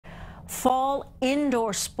Fall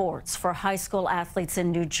indoor sports for high school athletes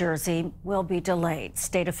in New Jersey will be delayed.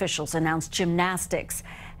 State officials announced gymnastics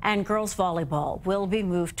and girls volleyball will be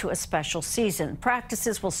moved to a special season.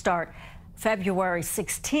 Practices will start February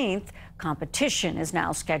 16th. Competition is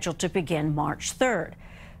now scheduled to begin March 3rd.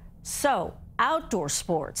 So outdoor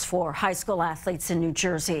sports for high school athletes in New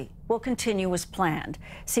Jersey will continue as planned.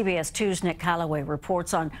 CBS 2's Nick Caloway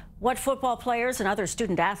reports on what football players and other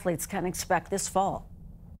student athletes can expect this fall.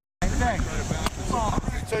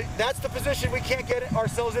 So that's the position we can't get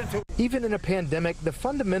ourselves into. Even in a pandemic, the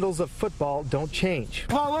fundamentals of football don't change.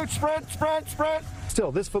 Caloway, sprint, sprint, sprint.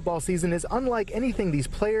 Still, this football season is unlike anything these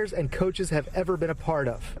players and coaches have ever been a part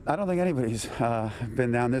of. I don't think anybody's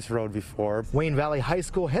been down this road before. Wayne Valley High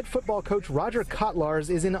School head football coach Roger Kotlars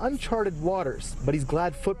is in uncharted waters, but he's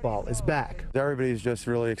glad football is back. Everybody's just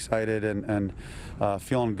really excited and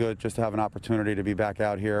feeling good just to have an opportunity to be back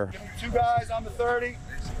out here. Two guys on the 30.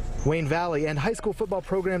 Wayne Valley and high school football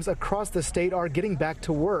programs across the state are getting back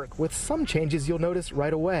to work with some changes you'll notice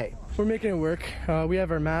right away. We're making it work. We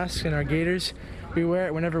have our masks and our gaiters. We wear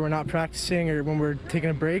it whenever we're not practicing or when we're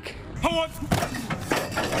taking a break.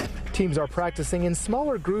 Teams are practicing in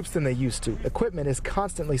smaller groups than they used to. Equipment is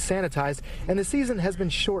constantly sanitized and the season has been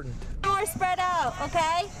shortened. More spread out,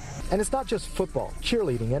 okay? And it's not just football.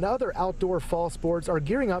 Cheerleading and other outdoor fall sports are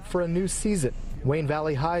gearing up for a new season. Wayne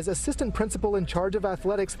Valley High's assistant principal in charge of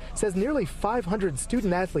athletics says nearly 500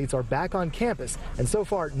 student athletes are back on campus, and so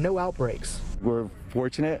far, no outbreaks. We're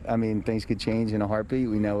fortunate. I mean, things could change in a heartbeat.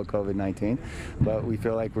 We know with COVID-19, but we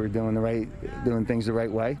feel like we're doing things the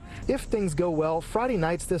right way. If things go well, Friday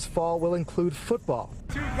nights this fall will include football.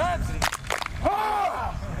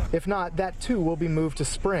 If not, that too will be moved to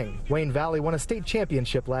spring. Wayne Valley won a state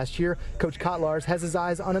championship last year. Coach Kotlars has his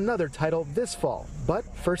eyes on another title this fall. But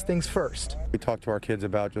first things first. We talked to our kids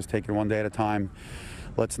about just taking one day at a time.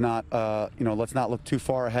 Let's not, let's not look too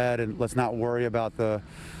far ahead, and let's not worry about the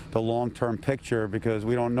long-term picture because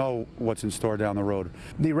we don't know what's in store down the road.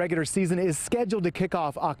 The regular season is scheduled to kick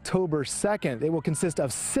off October 2nd. It will consist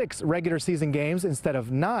of 6 regular season games instead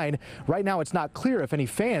of 9. Right now, it's not clear if any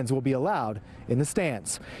fans will be allowed in the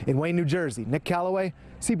stands. In Wayne, New Jersey, Nick Caloway,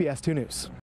 CBS 2 News.